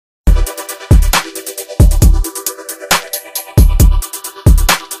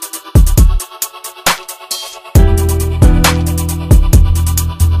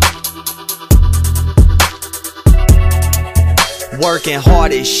Working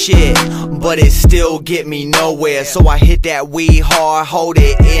hard as shit, but it still get me nowhere. So I hit that weed hard, hold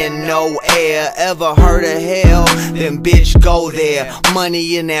it in no air. Ever heard of hell? Then bitch go there.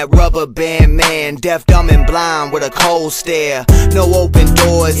 Money in that rubber band, man. Deaf, dumb, and blind with a cold stare. No open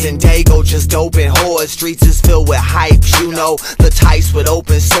doors, and Dago just open whores. Streets is filled with hypes, you know, the types with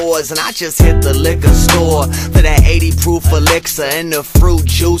open sores. And I just hit the liquor store for that 80 proof elixir and the fruit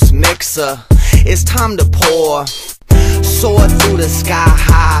juice mixer. It's time to pour. Soar through the sky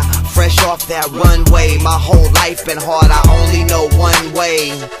high, fresh off that runway. My whole life been hard, I only know one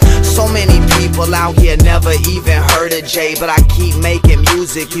way. So many people out here never even heard of Jay, but I keep making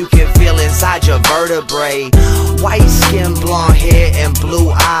music you can feel inside your vertebrae. White skin, blonde hair, and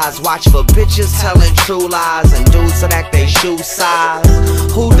blue eyes. Watch for bitches telling true lies and dudes that act they shoe size.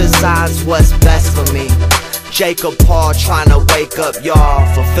 Who decides what's best for me? Jacob Paul trying to wake up y'all,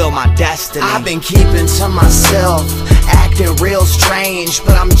 fulfill my destiny. I've been keeping to myself, acting real strange,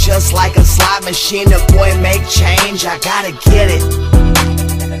 but I'm just like a slot machine. The boy make change, I gotta get it.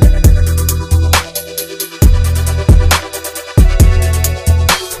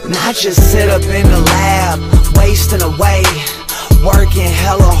 Not just sit up in the lab, wasting away, working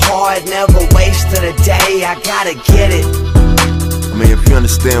hella hard, never wasted a day. I gotta get it. I mean, if you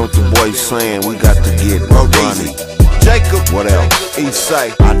understand what the boy's saying, we got to get Roadeezy. Jacob, what else?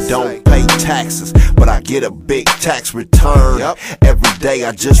 Ecay. I don't pay taxes, but I get a big tax return. Every day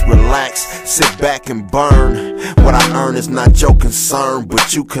I just relax, sit back and burn. What I earn is not your concern,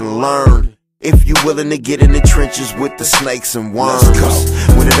 but you can learn if you willing to get in the trenches with the snakes and worms.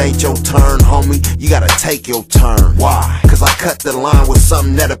 When it ain't your turn, homie, you gotta take your turn. Why? Cause I cut the line with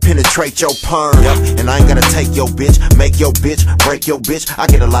something that'll penetrate your perm. And I ain't gotta take your bitch, make your bitch, break your bitch. I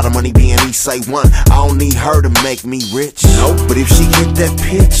get a lot of money being Ecay one. I don't need her to make me rich. But if she get that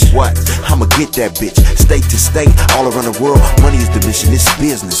pitch, what? I'ma get that bitch. State to state, all around the world. Money is the mission, it's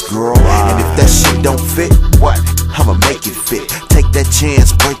business, girl. And if that shit don't fit, what? I'ma make it fit. Take that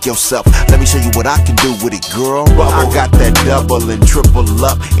chance, break yourself. Let me show you what I can do with it, girl. I got that double and triple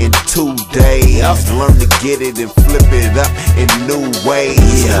up in 2 days. Learn to get it and flip it up in new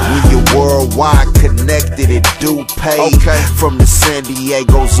ways. When you're worldwide connected, it do pay. From the San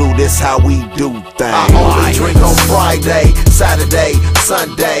Diego Zoo, this how we do things. I only drink on Friday, Saturday,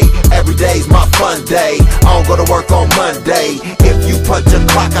 Sunday. Every day's my fun day. I don't go to work on Monday. If you punch a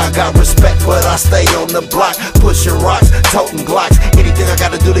clock, I got respect, but I stay on the block, pushing rocks, toting Glocks. Anything I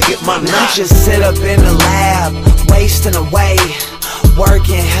gotta do to get my knot. Just sit up in the lab, wasting away,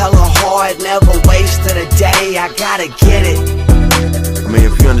 working hella hard, never wasted a day. I gotta get it. I mean,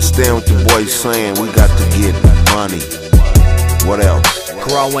 if you understand what the boy's saying, we got to get money. What else?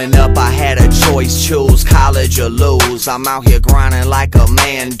 Growing up, I had a choice, choose college or lose. I'm out here grinding like a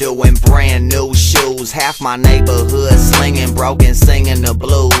man, doing brand new shoes. Half my neighborhood slinging, broken, singing the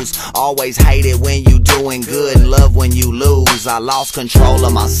blues. Always hate it when you doing good and love when you lose. I lost control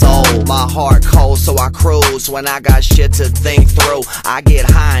of my soul, my heart cold, so I cruise. When I got shit to think through, I get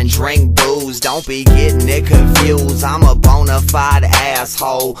high and drink booze. Don't be getting it confused, I'm a bona fide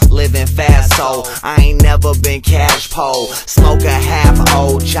asshole, living fast, so I ain't never been cash po. Smoke a half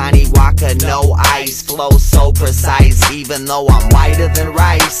old Johnny Walker, no ice, flow so precise, even though I'm whiter than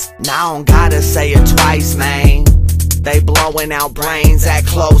rice. Now I don't gotta say it twice, man. They blowing out brains at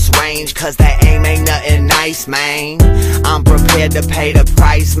close range, cause that aim ain't nothing nice, man. I'm prepared to pay the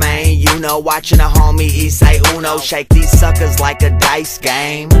price, man. You know, watching a homie Ecay Uno shake these suckers like a dice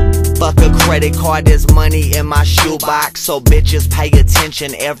game. Fuck a credit card, there's money in my shoebox, so bitches pay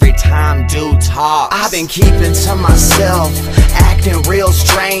attention every time dude talks. I've been keeping to myself, acting real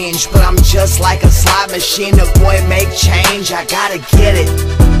strange, but I'm just like a slot machine. The boy make change, I gotta get it.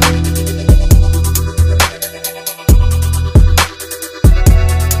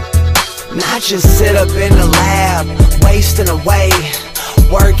 Not just sit up in the lab, wasting away,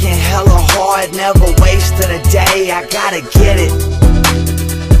 working hella hard, never wasted a day. I gotta get it.